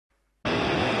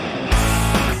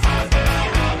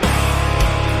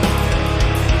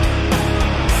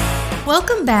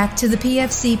Welcome back to the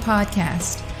PFC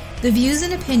podcast. The views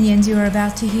and opinions you are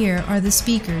about to hear are the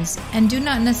speakers and do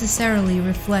not necessarily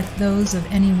reflect those of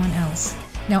anyone else.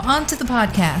 Now on to the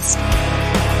podcast.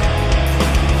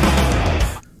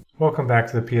 Welcome back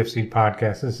to the PFC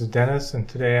podcast. This is Dennis, and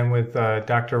today I'm with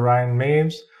Dr. Ryan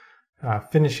Maves,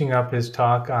 finishing up his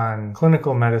talk on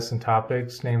clinical medicine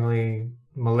topics, namely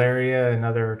malaria and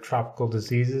other tropical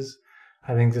diseases.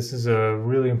 I think this is a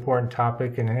really important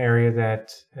topic in an area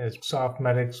that, as soft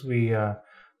medics, we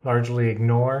largely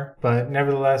ignore. But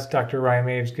nevertheless, Dr. Ryan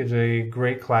Maves gives a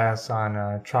great class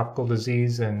on tropical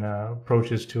disease and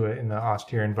approaches to it in the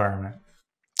austere environment.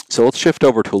 So let's shift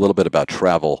over to a little bit about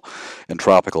travel and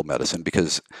tropical medicine,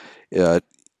 because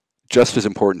just as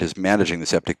important as managing the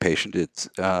septic patient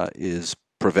is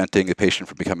preventing the patient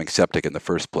from becoming septic in the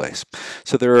first place.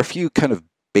 So there are a few kind of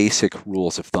basic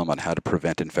rules of thumb on how to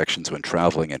prevent infections when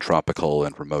traveling in tropical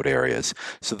and remote areas.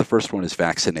 So the first one is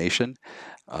vaccination.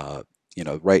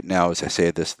 Right now, as I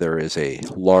say this, there is a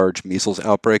large measles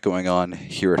outbreak going on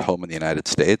here at home in the United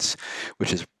States,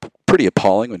 which is pretty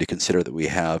appalling when you consider that we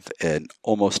have an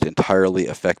almost entirely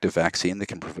effective vaccine that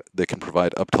can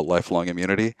provide up to lifelong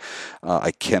immunity.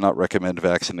 I cannot recommend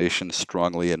vaccination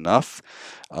strongly enough.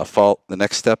 The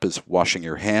next step is washing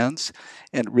your hands,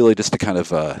 and really just to kind of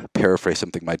paraphrase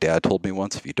something my dad told me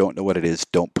once, if you don't know what it is,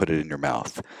 don't put it in your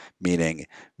mouth, meaning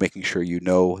making sure you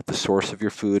know the source of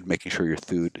your food, making sure your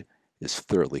food is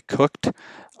thoroughly cooked,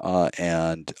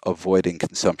 and avoiding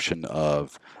consumption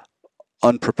of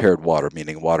unprepared water,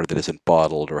 meaning water that isn't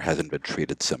bottled or hasn't been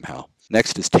treated somehow.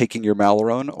 Next is taking your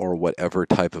Malarone or whatever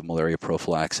type of malaria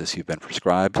prophylaxis you've been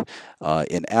prescribed.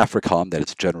 In AFRICOM, that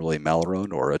is generally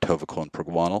Malarone or atovaquone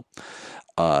proguanil.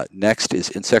 Next is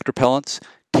insect repellents.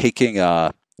 Taking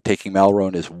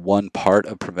Malarone is one part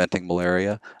of preventing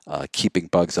malaria. Keeping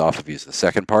bugs off of you is the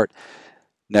second part.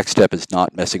 Next step is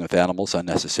not messing with animals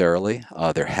unnecessarily.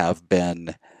 There have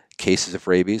been cases of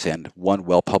rabies and one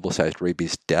well-publicized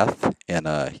rabies death in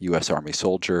a U.S. Army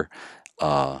soldier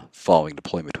following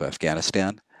deployment to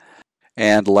Afghanistan.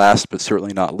 And last but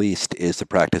certainly not least is the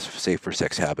practice of safer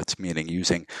sex habits, meaning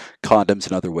using condoms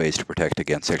and other ways to protect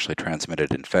against sexually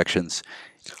transmitted infections,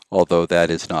 although that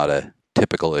is not a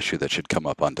typical issue that should come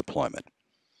up on deployment.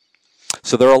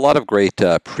 So there are a lot of great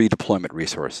pre-deployment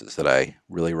resources that I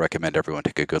really recommend everyone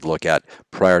take a good look at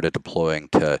prior to deploying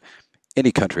to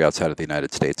any country outside of the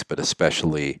United States, but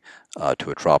especially to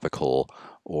a tropical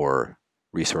or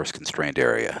resource-constrained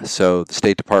area. So the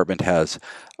State Department has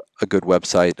a good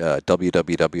website,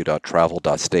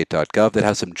 www.travel.state.gov, that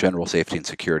has some general safety and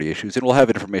security issues, and will have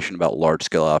information about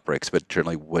large-scale outbreaks, but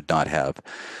generally would not have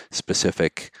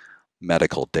specific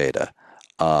medical data.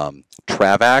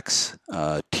 Travax,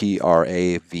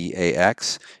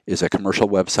 Travax, is a commercial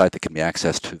website that can be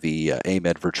accessed via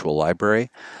AMED Virtual Library.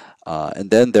 And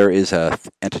then there is an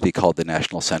entity called the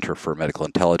National Center for Medical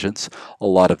Intelligence. A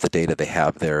lot of the data they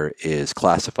have there is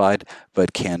classified,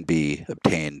 but can be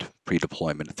obtained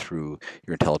pre-deployment through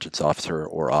your intelligence officer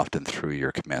or often through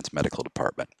your command's medical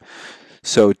department.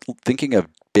 So thinking of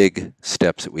big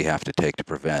steps that we have to take to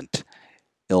prevent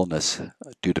illness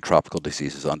due to tropical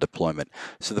diseases on deployment.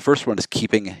 So the first one is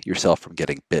keeping yourself from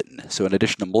getting bitten. So in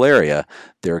addition to malaria,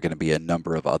 there are going to be a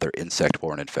number of other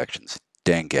insect-borne infections: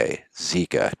 dengue,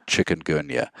 Zika,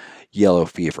 chikungunya, yellow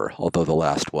fever, although the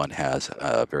last one has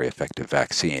a very effective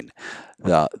vaccine.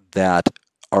 That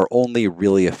our only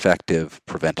really effective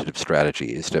preventative strategy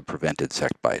is to prevent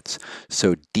insect bites.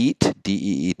 So DEET,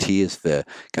 D-E-E-T, is the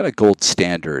kind of gold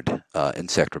standard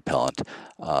insect repellent.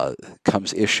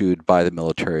 Comes issued by the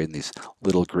military in these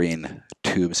little green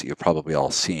tubes that you've probably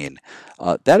all seen.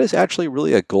 That is actually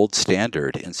really a gold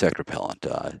standard insect repellent.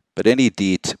 But any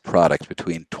DEET product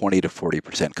between 20 to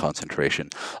 40% concentration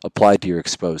applied to your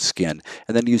exposed skin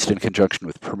and then used in conjunction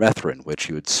with permethrin, which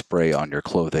you would spray on your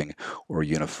clothing or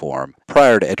uniform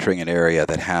prior to entering an area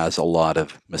that has a lot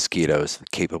of mosquitoes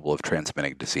capable of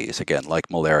transmitting disease, again,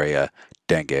 like malaria,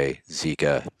 dengue,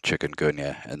 Zika,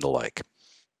 chikungunya, and the like.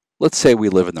 Let's say we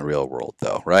live in the real world,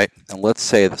 though, right? And let's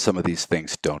say that some of these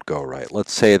things don't go right.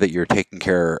 Let's say that you're taking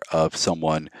care of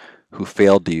someone who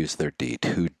failed to use their DEET,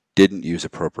 who didn't use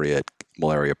appropriate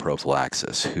malaria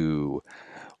prophylaxis, who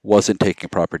wasn't taking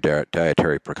proper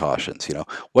dietary precautions.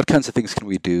 What kinds of things can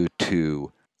we do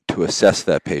to assess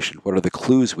that patient? What are the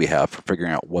clues we have for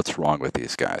figuring out what's wrong with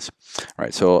these guys? All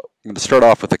right, so I'm going to start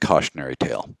off with a cautionary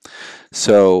tale.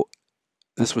 So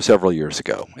this was several years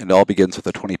ago, and it all begins with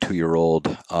a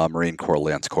 22-year-old Marine Corps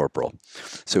Lance Corporal.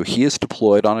 So he is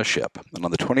deployed on a ship, and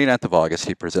on the 29th of August,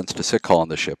 he presents to sick call on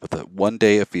the ship with 1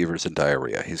 day of fevers and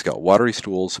diarrhea. He's got watery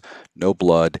stools, no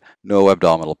blood, no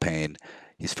abdominal pain.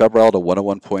 He's febrile to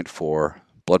 101.4,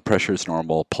 blood pressure is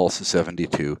normal, pulse is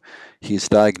 72. He's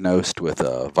diagnosed with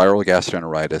viral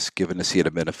gastroenteritis, given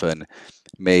acetaminophen,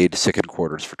 made sick in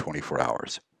quarters for 24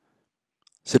 hours.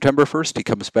 September 1st, he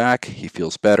comes back, he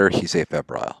feels better, he's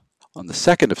afebrile. On the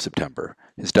 2nd of September,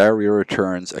 his diarrhea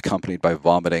returns accompanied by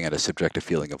vomiting and a subjective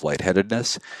feeling of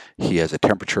lightheadedness. He has a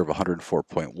temperature of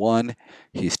 104.1.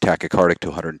 He's tachycardic to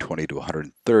 120 to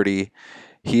 130.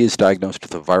 He is diagnosed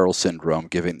with a viral syndrome,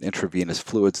 given intravenous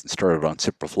fluids and started on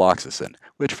ciprofloxacin,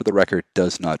 which for the record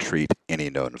does not treat any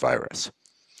known virus.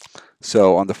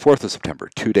 So on the 4th of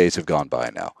September, 2 days have gone by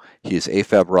now. He is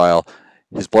afebrile.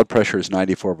 His blood pressure is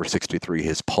 94/63.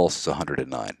 His pulse is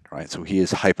 109, right? So he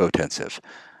is hypotensive.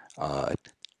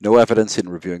 No evidence in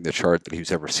reviewing the chart that he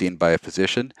was ever seen by a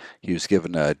physician. He was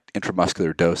given an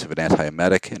intramuscular dose of an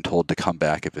antiemetic and told to come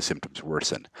back if his symptoms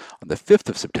worsen. On the 5th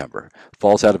of September,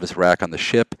 falls out of his rack on the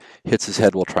ship, hits his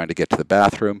head while trying to get to the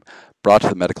bathroom, brought to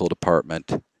the medical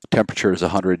department. Temperature is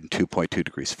 102.2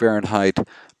 degrees Fahrenheit,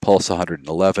 pulse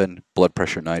 111, blood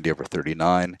pressure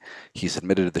 90/39. He's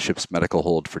admitted to the ship's medical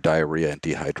hold for diarrhea and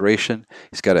dehydration.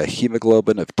 He's got a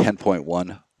hemoglobin of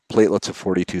 10.1, platelets of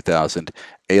 42,000,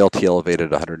 ALT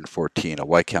elevated at 114, a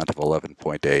white count of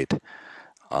 11.8.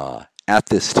 At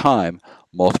this time,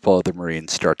 multiple other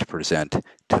Marines start to present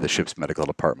to the ship's medical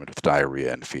department with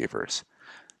diarrhea and fevers.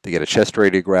 They get a chest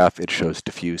radiograph. It shows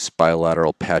diffuse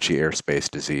bilateral patchy airspace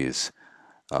disease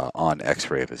on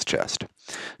X-ray of his chest.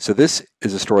 So this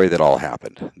is a story that all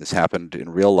happened. This happened in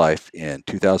real life in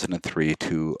 2003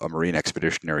 to a Marine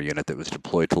Expeditionary Unit that was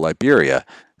deployed to Liberia.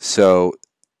 So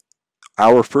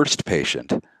our first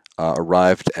patient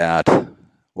arrived at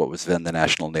what was then the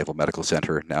National Naval Medical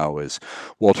Center, now is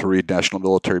Walter Reed National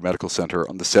Military Medical Center,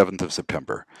 on the 7th of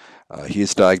September. He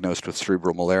is diagnosed with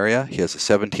cerebral malaria. He has a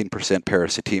 17%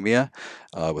 parasitemia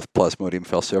with Plasmodium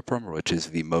falciparum, which is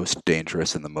the most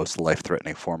dangerous and the most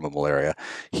life-threatening form of malaria.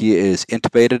 He is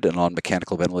intubated and on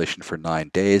mechanical ventilation for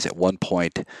 9 days. At one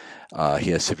point,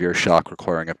 he has severe shock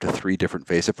requiring up to 3 different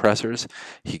vasopressors.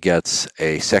 He gets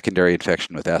a secondary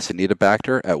infection with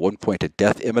Acinetobacter. At one point, a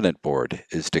death imminent board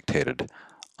is dictated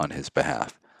on his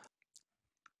behalf.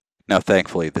 Now,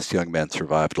 thankfully, this young man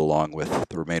survived along with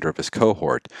the remainder of his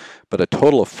cohort, but a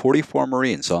total of 44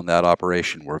 Marines on that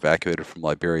operation were evacuated from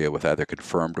Liberia with either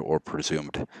confirmed or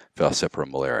presumed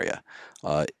falciparum malaria.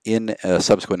 In a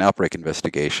subsequent outbreak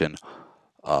investigation,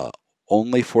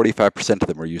 only 45% of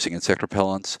them were using insect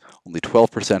repellents, only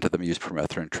 12% of them used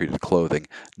permethrin-treated clothing,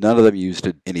 none of them used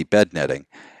any bed netting,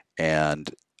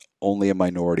 and only a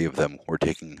minority of them were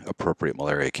taking appropriate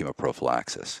malaria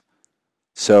chemoprophylaxis.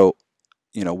 So,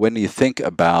 when you think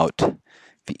about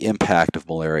the impact of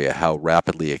malaria, how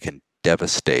rapidly it can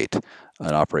devastate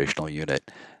an operational unit,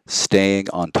 staying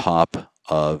on top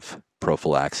of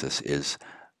prophylaxis is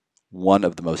one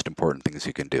of the most important things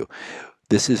you can do.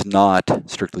 This is not,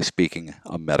 strictly speaking,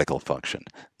 a medical function.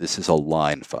 This is a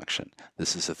line function.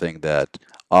 This is a thing that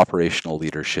operational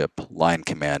leadership, line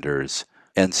commanders,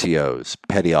 NCOs,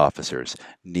 petty officers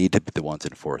need to be the ones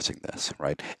enforcing this,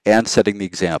 right? And setting the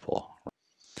example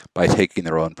by taking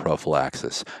their own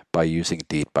prophylaxis, by using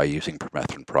DEET, by using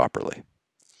permethrin properly.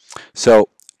 So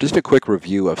just a quick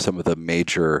review of some of the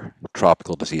major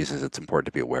tropical diseases it's important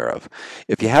to be aware of.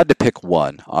 If you had to pick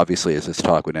one, obviously, as this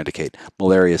talk would indicate,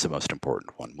 malaria is the most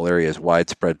important one. Malaria is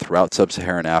widespread throughout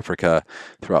sub-Saharan Africa,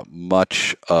 throughout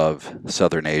much of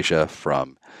southern Asia,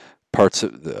 from parts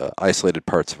of the isolated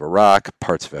parts of Iraq,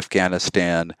 parts of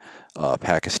Afghanistan,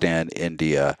 Pakistan,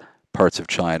 India, parts of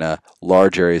China,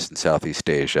 large areas in Southeast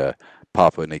Asia,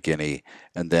 Papua New Guinea,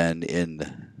 and then in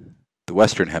the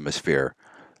Western Hemisphere,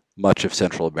 much of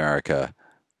Central America,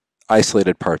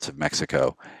 isolated parts of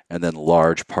Mexico, and then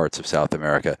large parts of South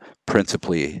America,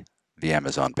 principally the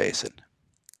Amazon basin.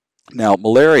 Now,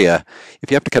 malaria,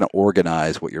 if you have to kind of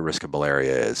organize what your risk of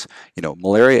malaria is,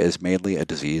 malaria is mainly a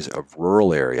disease of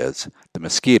rural areas. The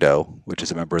mosquito, which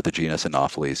is a member of the genus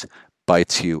Anopheles,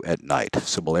 bites you at night.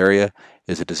 So malaria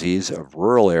is a disease of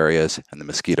rural areas, and the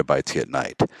mosquito bites you at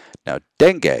night. Now,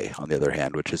 dengue, on the other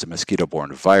hand, which is a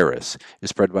mosquito-borne virus, is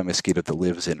spread by a mosquito that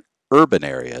lives in urban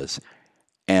areas,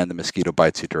 and the mosquito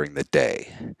bites you during the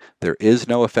day. There is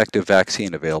no effective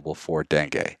vaccine available for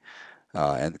dengue,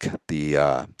 and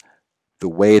the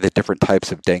way that different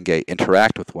types of dengue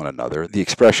interact with one another, the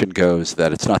expression goes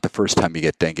that it's not the first time you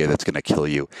get dengue that's going to kill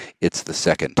you, it's the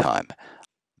second time.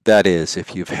 That is,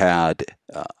 if you've had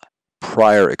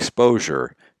prior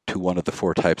exposure to one of the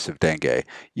 4 types of dengue,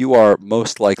 you are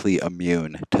most likely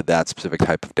immune to that specific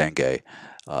type of dengue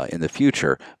in the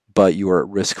future, but you are at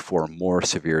risk for more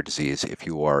severe disease if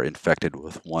you are infected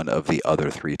with one of the other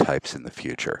 3 types in the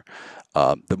future.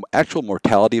 The actual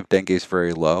mortality of dengue is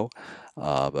very low.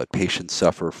 but patients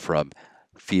suffer from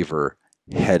fever,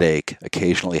 headache,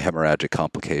 occasionally hemorrhagic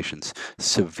complications,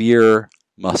 severe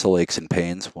muscle aches and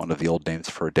pains. One of the old names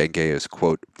for dengue is,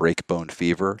 quote, breakbone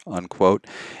fever, unquote.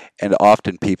 And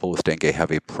often people with dengue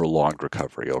have a prolonged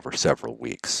recovery over several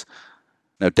weeks.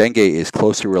 Now, dengue is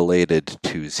closely related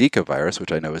to Zika virus,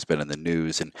 which I know has been in the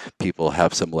news and people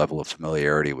have some level of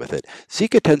familiarity with it.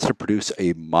 Zika tends to produce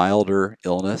a milder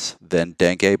illness than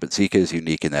dengue, but Zika is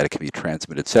unique in that it can be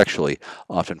transmitted sexually,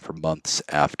 often for months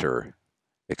after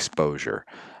exposure.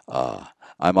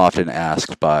 I'm often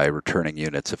asked by returning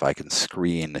units if I can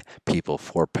screen people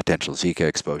for potential Zika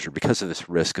exposure because of this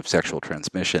risk of sexual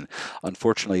transmission.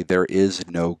 Unfortunately, there is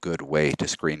no good way to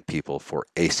screen people for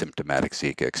asymptomatic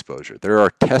Zika exposure. There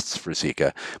are tests for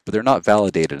Zika, but they're not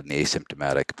validated in the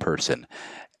asymptomatic person,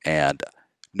 and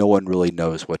no one really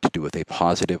knows what to do with a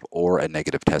positive or a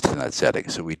negative test in that setting,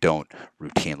 so we don't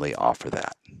routinely offer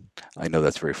that. I know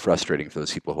that's very frustrating for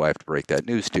those people who I have to break that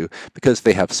news to because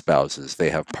they have spouses, they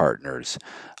have partners,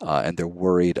 and they're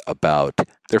worried about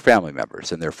their family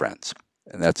members and their friends.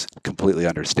 And that's completely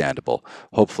understandable.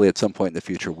 Hopefully at some point in the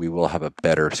future we will have a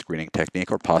better screening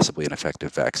technique or possibly an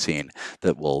effective vaccine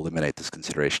that will eliminate this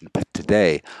consideration. But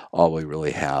today, all we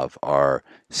really have are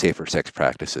safer sex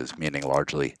practices, meaning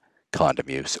largely condom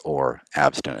use or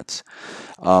abstinence.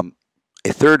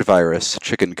 A third virus,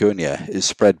 chikungunya, is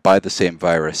spread by the same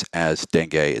virus as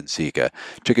dengue and Zika.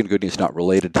 Chikungunya is not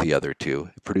related to the other two.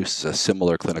 It produces a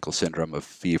similar clinical syndrome of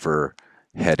fever,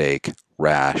 headache,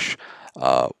 rash.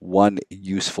 One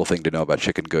useful thing to know about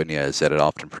chikungunya is that it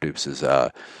often produces an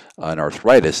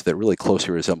arthritis that really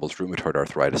closely resembles rheumatoid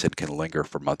arthritis and can linger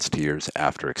for months to years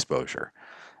after exposure.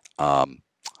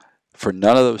 For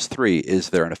none of those three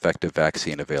is there an effective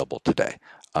vaccine available today.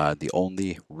 The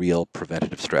only real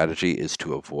preventative strategy is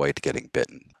to avoid getting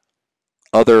bitten.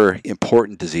 Other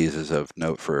important diseases of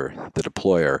note for the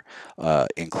deployer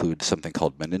include something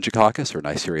called meningococcus or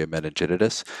Neisseria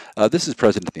meningitidis. This is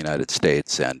present in the United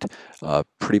States, and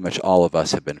pretty much all of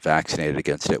us have been vaccinated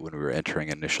against it when we were entering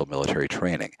initial military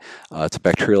training. It's a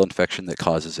bacterial infection that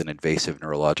causes an invasive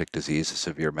neurologic disease, a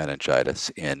severe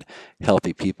meningitis, in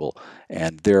healthy people.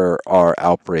 And there are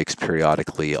outbreaks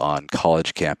periodically on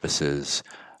college campuses.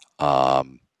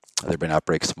 There have been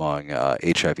outbreaks among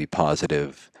HIV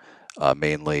positive,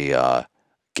 mainly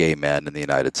gay men in the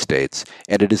United States,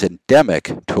 and it is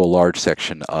endemic to a large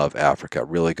section of Africa,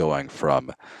 really going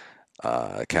from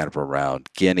kind of around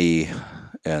Guinea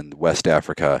and West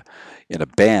Africa in a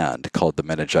band called the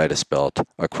Meningitis Belt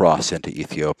across into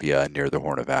Ethiopia and near the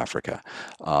Horn of Africa.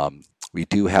 We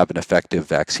do have an effective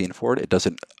vaccine for it. It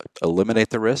doesn't eliminate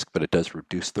the risk, but it does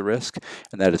reduce the risk,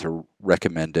 and that is a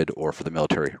recommended or for the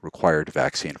military required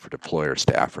vaccine for deployers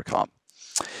to AFRICOM.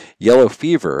 Yellow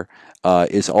fever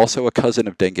is also a cousin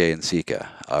of dengue and Zika.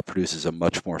 Produces a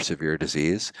much more severe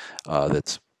disease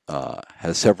that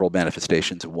has several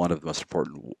manifestations, one of the most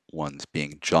important ones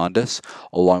being jaundice,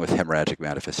 along with hemorrhagic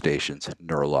manifestations,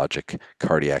 neurologic,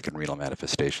 cardiac, and renal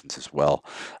manifestations as well.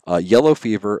 Yellow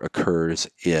fever occurs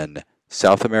in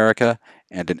South America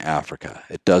and in Africa.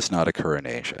 It does not occur in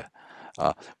Asia.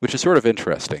 Which is sort of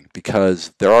interesting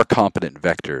because there are competent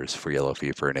vectors for yellow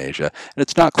fever in Asia, and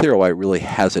it's not clear why it really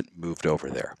hasn't moved over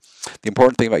there. The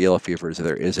important thing about yellow fever is that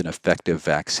there is an effective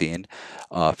vaccine.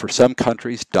 For some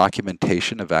countries,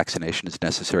 documentation of vaccination is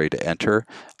necessary to enter.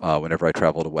 Whenever I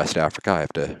travel to West Africa, I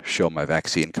have to show my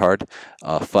vaccine card.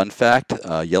 Fun fact,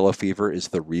 yellow fever is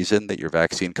the reason that your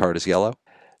vaccine card is yellow.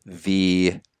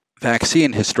 The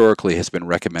vaccine historically has been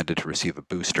recommended to receive a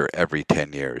booster every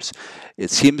 10 years. It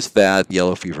seems that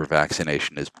yellow fever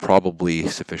vaccination is probably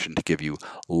sufficient to give you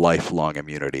lifelong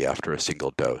immunity after a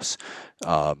single dose.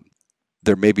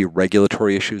 There may be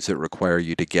regulatory issues that require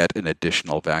you to get an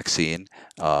additional vaccine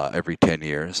every 10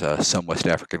 years. Some West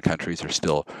African countries are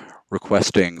still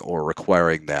requesting or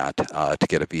requiring that to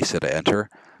get a visa to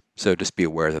enter. So just be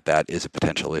aware that that is a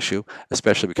potential issue,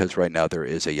 especially because right now there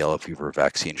is a yellow fever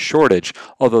vaccine shortage,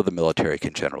 although the military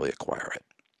can generally acquire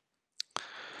it.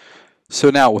 So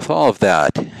now with all of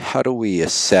that, how do we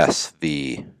assess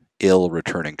the ill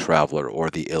returning traveler or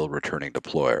the ill returning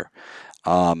deployer?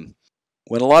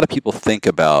 When a lot of people think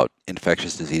about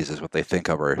infectious diseases, what they think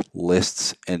of are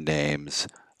lists and names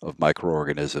of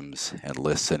microorganisms and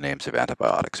lists and names of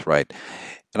antibiotics, right?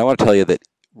 And I want to tell you that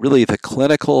really the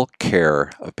clinical care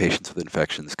of patients with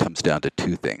infections comes down to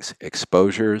two things: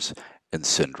 exposures and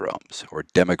syndromes, or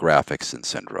demographics and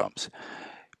syndromes.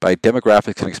 By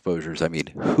demographics and exposures, I mean,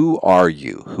 who are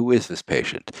you? Who is this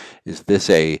patient? Is this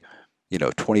a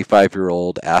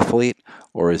 25-year-old athlete,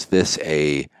 or is this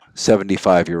a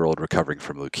 75-year-old recovering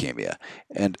from leukemia?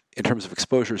 And in terms of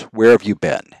exposures, where have you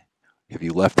been? Have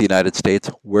you left the United States?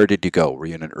 Where did you go? Were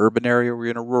you in an urban area or were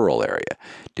you in a rural area?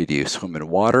 Did you swim in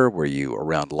water? Were you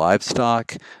around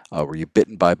livestock? Were you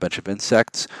bitten by a bunch of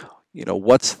insects?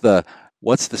 What's the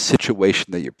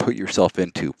situation that you put yourself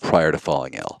into prior to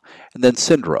falling ill? And then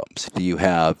syndromes. Do you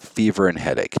have fever and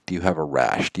headache? Do you have a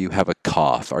rash? Do you have a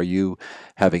cough? Are you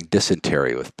having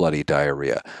dysentery with bloody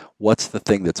diarrhea? What's the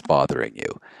thing that's bothering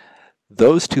you?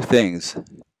 Those two things,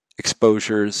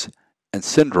 exposures and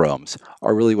syndromes,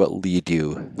 are really what lead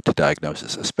you to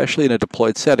diagnosis, especially in a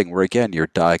deployed setting where, again, your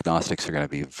diagnostics are going to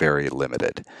be very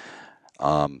limited.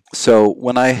 So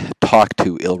when I talk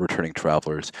to ill returning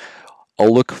travelers,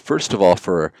 I'll look, first of all,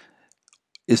 for,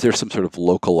 is there some sort of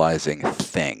localizing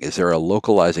thing? Is there a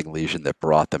localizing lesion that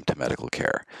brought them to medical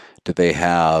care? Do they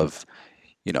have,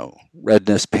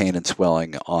 redness, pain, and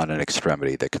swelling on an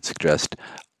extremity that could suggest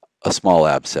a small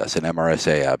abscess, an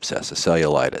MRSA abscess, a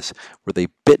cellulitis? Were they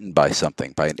bitten by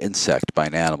something, by an insect, by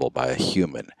an animal, by a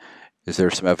human? Is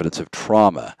there some evidence of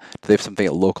trauma? Do they have something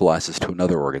that localizes to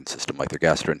another organ system, like their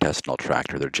gastrointestinal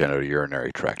tract or their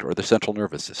genitourinary tract or their central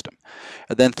nervous system?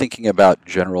 And then thinking about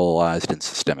generalized and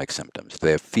systemic symptoms. Do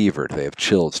they have fever? Do they have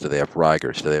chills? Do they have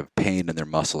rigors? Do they have pain in their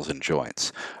muscles and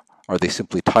joints? Are they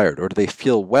simply tired? Or do they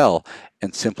feel well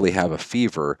and simply have a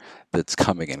fever that's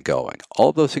coming and going? All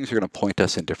of those things are going to point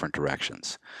us in different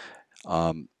directions.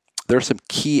 There are some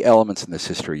key elements in this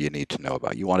history you need to know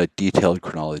about. You want a detailed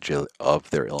chronology of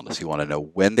their illness. You want to know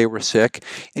when they were sick,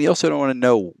 and you also want to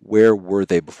know where were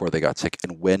they before they got sick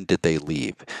and when did they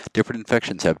leave. Different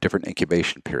infections have different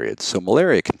incubation periods. So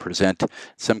malaria can present, in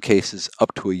some cases,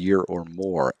 up to a year or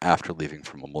more after leaving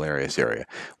from a malarious area,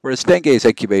 whereas dengue's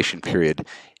incubation period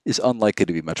is unlikely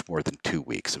to be much more than 2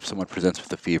 weeks. If someone presents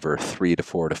with a fever 3 to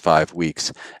 4 to 5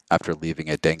 weeks after leaving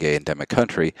a dengue endemic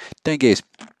country, dengue is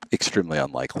extremely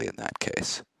unlikely in that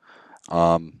case.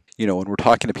 When we're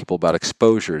talking to people about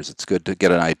exposures, it's good to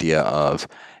get an idea of,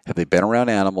 have they been around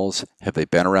animals? Have they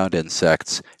been around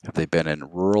insects? Have they been in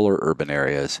rural or urban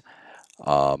areas?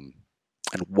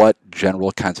 And what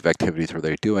general kinds of activities were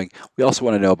they doing? We also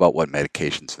want to know about what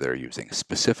medications they're using.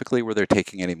 Specifically, were they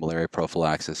taking any malaria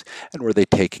prophylaxis, and were they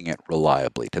taking it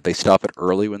reliably? Did they stop it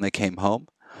early when they came home?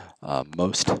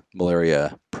 Most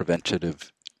malaria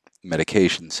preventative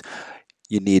medications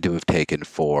you need to have taken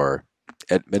for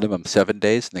at minimum 7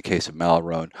 days in the case of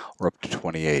Malarone, or up to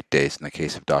 28 days in the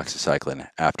case of doxycycline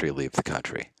after you leave the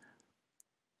country.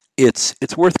 It's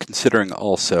worth considering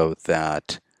also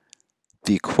that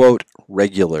the quote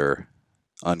regular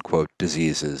unquote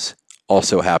diseases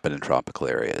also happen in tropical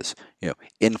areas.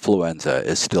 Influenza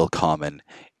is still common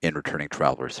in returning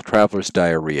travelers. Travelers'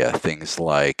 diarrhea, things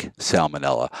like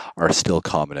salmonella, are still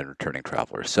common in returning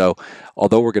travelers. So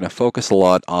although we're going to focus a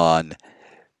lot on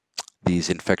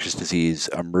these infectious disease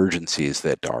emergencies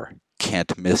that are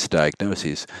can't miss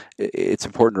diagnoses, it's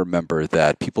important to remember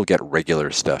that people get regular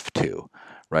stuff too,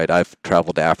 right? I've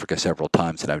traveled to Africa several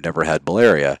times and I've never had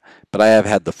malaria, but I have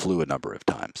had the flu a number of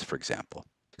times, for example.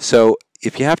 So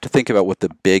if you have to think about what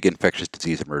the big infectious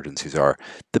disease emergencies are,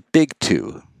 the big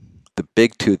two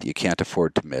that you can't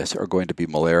afford to miss are going to be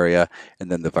malaria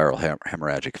and then the viral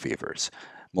hemorrhagic fevers.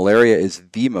 Malaria is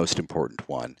the most important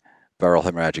one. Viral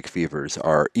hemorrhagic fevers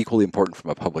are equally important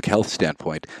from a public health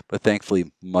standpoint, but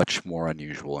thankfully much more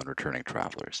unusual in returning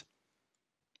travelers.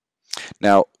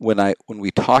 Now, when we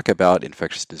talk about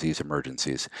infectious disease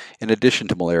emergencies, in addition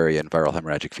to malaria and viral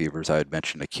hemorrhagic fevers, I would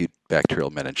mention acute bacterial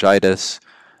meningitis,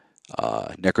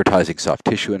 necrotizing soft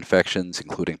tissue infections,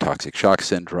 including toxic shock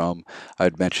syndrome. I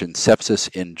would mention sepsis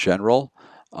in general,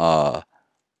 the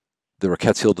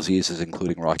rickettsial diseases,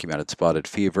 including Rocky Mountain spotted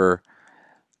fever,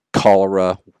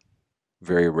 cholera,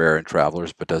 very rare in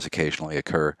travelers, but does occasionally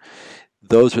occur.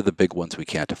 Those are the big ones we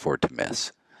can't afford to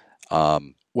miss.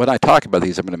 When I talk about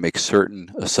these, I'm going to make certain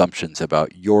assumptions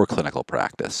about your clinical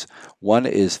practice. One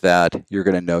is that you're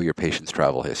going to know your patient's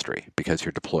travel history because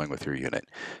you're deploying with your unit.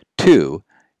 Two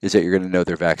is that you're going to know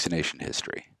their vaccination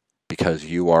history because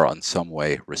you are in some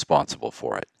way responsible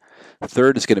for it.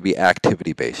 Third is going to be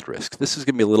activity-based risk. This is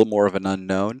going to be a little more of an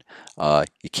unknown.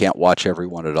 You can't watch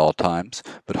everyone at all times,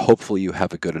 but hopefully you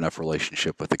have a good enough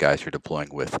relationship with the guys you're deploying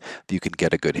with that you can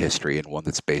get a good history and one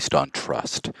that's based on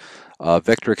trust.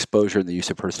 Vector exposure and the use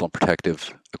of personal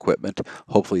protective equipment,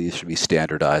 hopefully these should be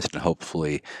standardized and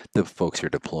hopefully the folks you're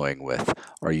deploying with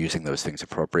are using those things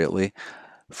appropriately.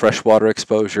 Freshwater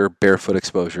exposure, barefoot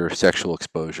exposure, sexual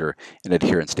exposure, and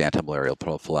adherence to antimalarial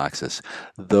prophylaxis.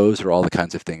 Those are all the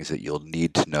kinds of things that you'll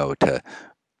need to know to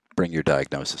bring your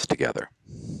diagnosis together.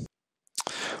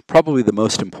 Probably the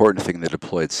most important thing in the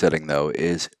deployed setting, though,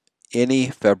 is any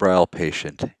febrile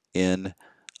patient in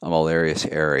a malarious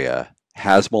area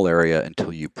has malaria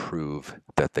until you prove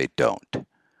that they don't,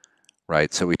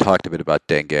 right? So we talked a bit about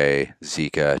dengue,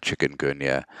 Zika,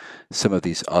 chikungunya, some of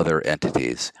these other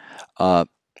entities.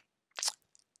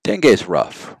 Dengue is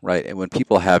rough, right? And when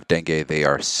people have dengue, they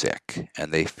are sick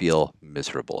and they feel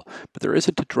miserable. But there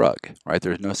isn't a drug, right?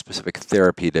 There's no specific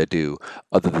therapy to do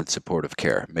other than supportive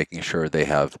care, making sure they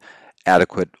have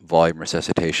adequate volume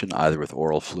resuscitation, either with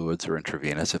oral fluids or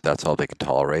intravenous, if that's all they can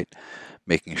tolerate,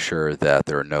 making sure that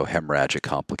there are no hemorrhagic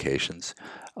complications,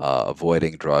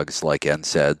 avoiding drugs like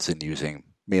NSAIDs and using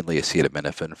mainly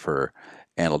acetaminophen for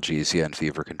analgesia and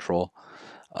fever control.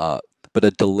 But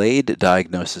a delayed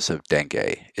diagnosis of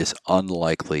dengue is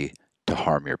unlikely to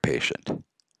harm your patient.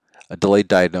 A delayed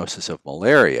diagnosis of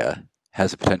malaria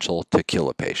has the potential to kill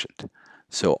a patient.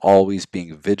 So always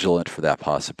being vigilant for that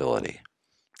possibility.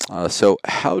 So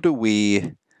how do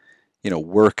we,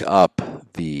 work up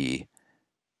the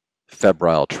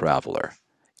febrile traveler?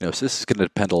 So this is going to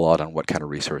depend a lot on what kind of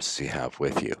resources you have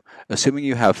with you. Assuming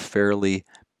you have fairly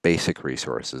basic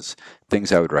resources,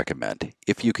 things I would recommend,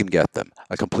 if you can get them: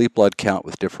 a complete blood count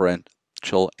with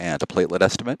differential and a platelet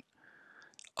estimate,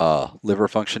 liver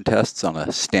function tests on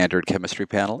a standard chemistry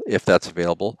panel, if that's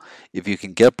available. If you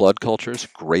can get blood cultures,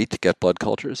 great, get blood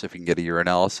cultures. If you can get a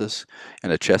urinalysis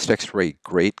and a chest x-ray,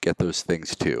 great, get those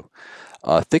things too.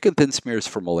 Thick and thin smears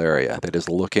for malaria, that is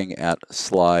looking at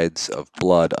slides of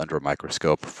blood under a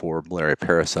microscope for malaria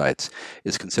parasites,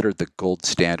 is considered the gold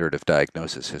standard of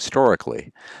diagnosis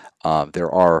historically.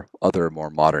 There are other more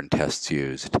modern tests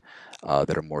used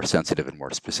that are more sensitive and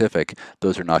more specific.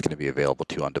 Those are not going to be available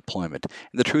to you on deployment.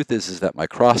 And the truth is that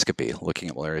microscopy, looking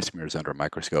at malaria smears under a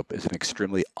microscope, is an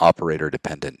extremely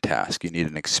operator-dependent task. You need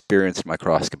an experienced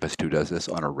microscopist who does this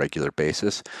on a regular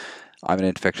basis. I'm an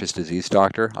infectious disease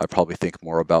doctor. I probably think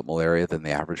more about malaria than the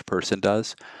average person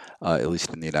does, at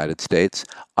least in the United States.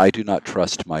 I do not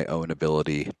trust my own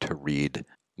ability to read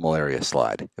malaria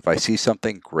slide. If I see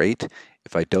something, great.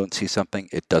 If I don't see something,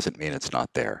 it doesn't mean it's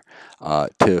not there.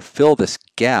 To fill this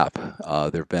gap,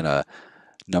 there have been a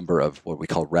number of what we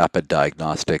call rapid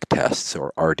diagnostic tests,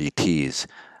 or RDTs,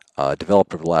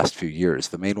 developed over the last few years.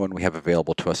 The main one we have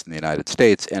available to us in the United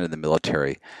States and in the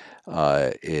military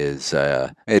is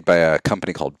made by a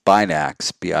company called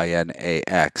Binax,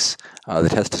 B-I-N-A-X. The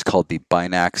test is called the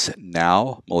Binax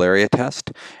Now Malaria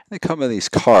Test. They come in these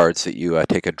cards that you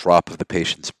take a drop of the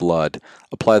patient's blood,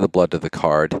 apply the blood to the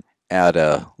card, add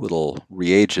a little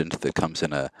reagent that comes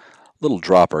in a little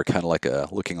dropper, kind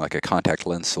of looking like a contact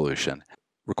lens solution.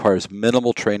 Requires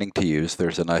minimal training to use.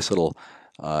 There's a nice little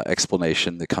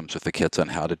explanation that comes with the kits on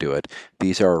how to do it.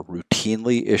 These are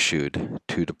routinely issued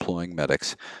to deploying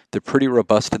medics. They're pretty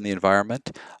robust in the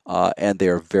environment, and they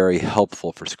are very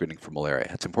helpful for screening for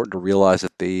malaria. It's important to realize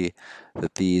that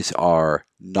these are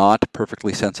not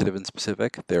perfectly sensitive and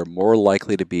specific. They're more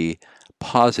likely to be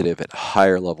positive at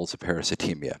higher levels of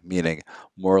parasitemia, meaning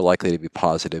more likely to be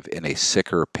positive in a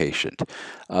sicker patient.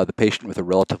 The patient with a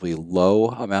relatively low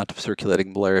amount of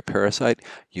circulating malaria parasite,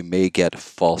 you may get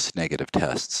false negative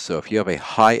tests. So if you have a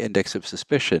high index of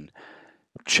suspicion,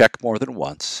 check more than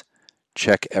once,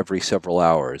 check every several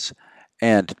hours,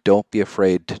 and don't be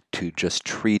afraid to just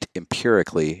treat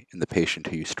empirically in the patient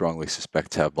who you strongly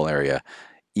suspect to have malaria,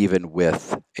 even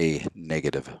with a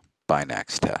negative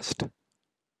Binax test.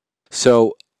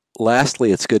 So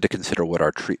lastly, it's good to consider what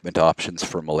our treatment options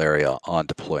for malaria on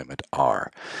deployment are.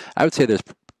 I would say there's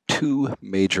two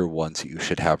major ones that you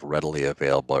should have readily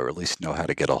available, or at least know how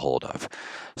to get a hold of.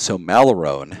 So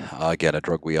Malarone, again, a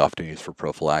drug we often use for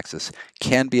prophylaxis,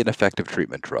 can be an effective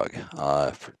treatment drug.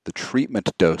 The treatment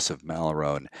dose of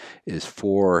Malarone is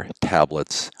 4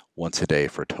 tablets once a day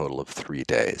for a total of 3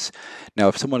 days. Now,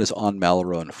 if someone is on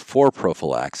Malarone for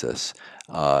prophylaxis,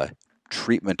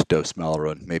 treatment dose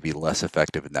Malarone may be less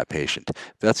effective in that patient.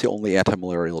 If that's the only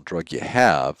antimalarial drug you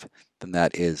have, then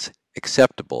that is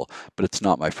acceptable, but it's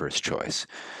not my first choice.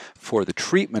 For the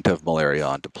treatment of malaria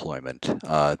on deployment,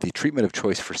 the treatment of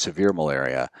choice for severe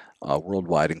malaria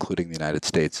worldwide, including the United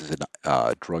States, is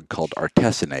a drug called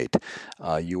artesunate.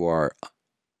 You are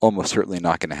almost certainly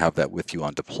not going to have that with you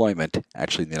on deployment.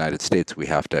 Actually, in the United States, we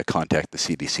have to contact the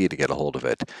CDC to get a hold of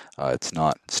it. It's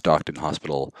not stocked in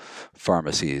hospital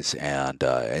pharmacies, and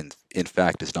in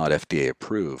fact is not FDA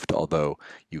approved, although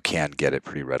you can get it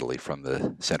pretty readily from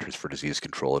the Centers for Disease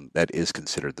Control, and that is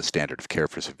considered the standard of care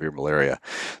for severe malaria.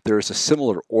 There is a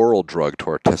similar oral drug to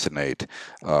artesunate,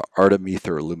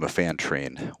 artemether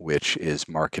lumefantrine, which is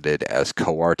marketed as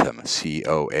Coartem,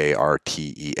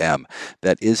 C-O-A-R-T-E-M.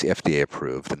 That is FDA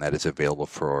approved, and that is available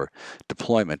for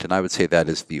deployment, and I would say that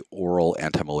is the oral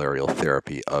antimalarial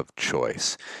therapy of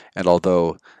choice. And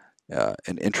although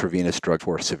an intravenous drug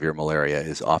for severe malaria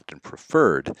is often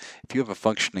preferred. If you have a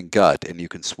functioning gut and you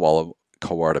can swallow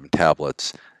Coartem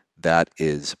tablets, that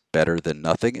is better than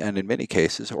nothing, and in many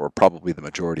cases, or probably the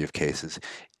majority of cases,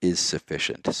 is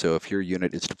sufficient. So if your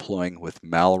unit is deploying with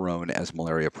Malarone as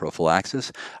malaria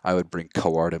prophylaxis, I would bring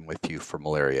Coartem with you for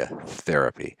malaria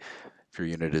therapy. If your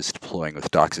unit is deploying with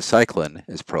doxycycline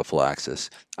as prophylaxis,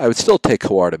 I would still take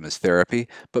Coartem as therapy,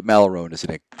 but Malarone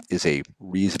is a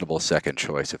reasonable second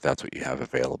choice if that's what you have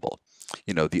available.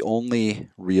 The only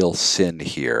real sin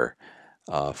here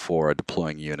for a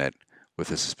deploying unit with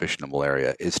a suspicion of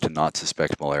malaria is to not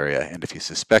suspect malaria, and if you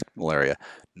suspect malaria,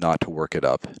 not to work it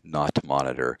up, not to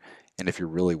monitor, and if you're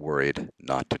really worried,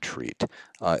 not to treat.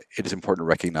 It is important to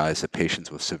recognize that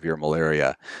patients with severe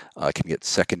malaria can get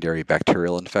secondary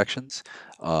bacterial infections.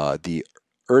 The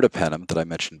ertapenem that I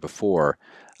mentioned before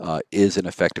is an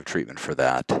effective treatment for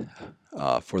that,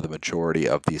 for the majority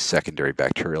of these secondary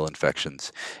bacterial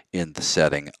infections in the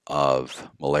setting of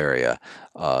malaria.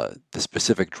 The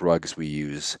specific drugs we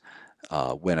use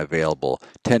when available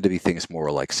tend to be things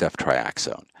more like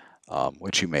ceftriaxone,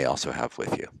 which you may also have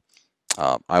with you.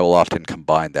 I will often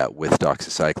combine that with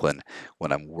doxycycline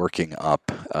when I'm working up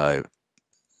a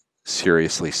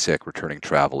seriously sick returning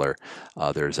traveler.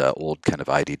 There's an old kind of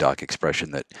ID doc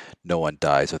expression that no one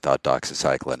dies without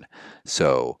doxycycline.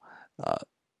 So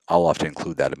I'll often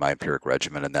include that in my empiric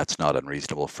regimen, and that's not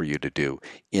unreasonable for you to do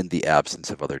in the absence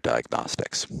of other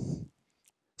diagnostics.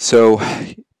 So,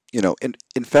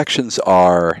 infections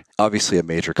are obviously a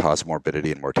major cause of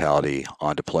morbidity and mortality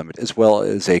on deployment, as well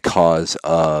as a cause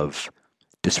of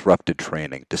disrupted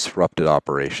training, disrupted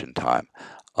operation time,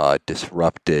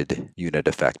 disrupted unit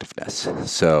effectiveness.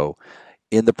 So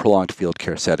in the prolonged field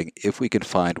care setting, if we can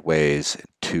find ways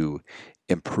to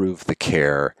improve the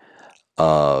care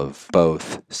of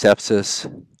both sepsis,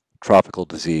 tropical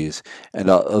disease, and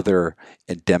other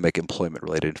endemic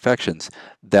employment-related infections,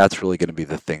 that's really going to be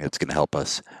the thing that's going to help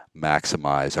us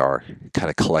maximize our kind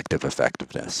of collective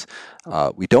effectiveness.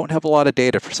 We don't have a lot of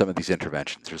data for some of these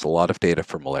interventions. There's a lot of data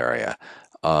for malaria.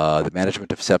 The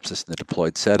management of sepsis in the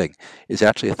deployed setting is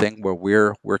actually a thing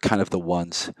where we're kind of the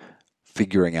ones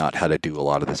figuring out how to do a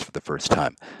lot of this for the first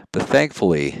time. But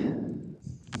thankfully,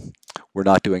 we're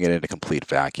not doing it in a complete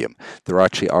vacuum. There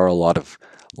actually are a lot of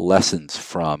lessons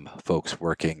from folks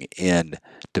working in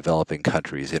developing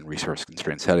countries in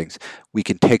resource-constrained settings. We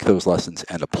can take those lessons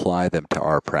and apply them to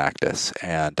our practice.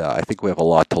 And I think we have a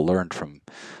lot to learn from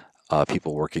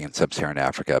people working in sub-Saharan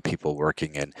Africa, people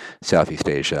working in Southeast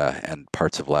Asia and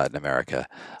parts of Latin America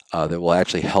that will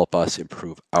actually help us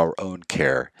improve our own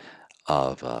care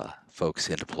of folks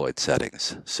in deployed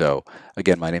settings. So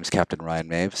again, my name is Captain Ryan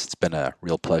Maves. It's been a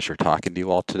real pleasure talking to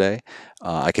you all today.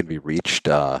 I can be reached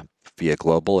via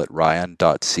global at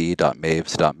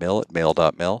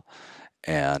ryan.c.maves.mil@mail.mil.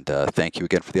 And thank you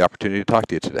again for the opportunity to talk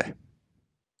to you today.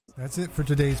 That's it for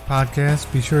today's podcast.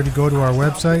 Be sure to go to our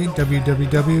website,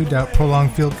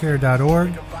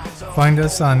 www.prolongedfieldcare.org. Find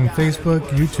us on Facebook,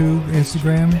 YouTube,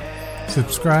 Instagram.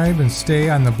 Subscribe and stay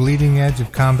on the bleeding edge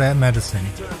of combat medicine.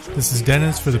 This is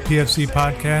Dennis for the PFC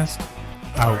Podcast.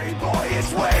 Out. Boy,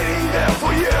 it's waiting there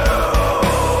for you.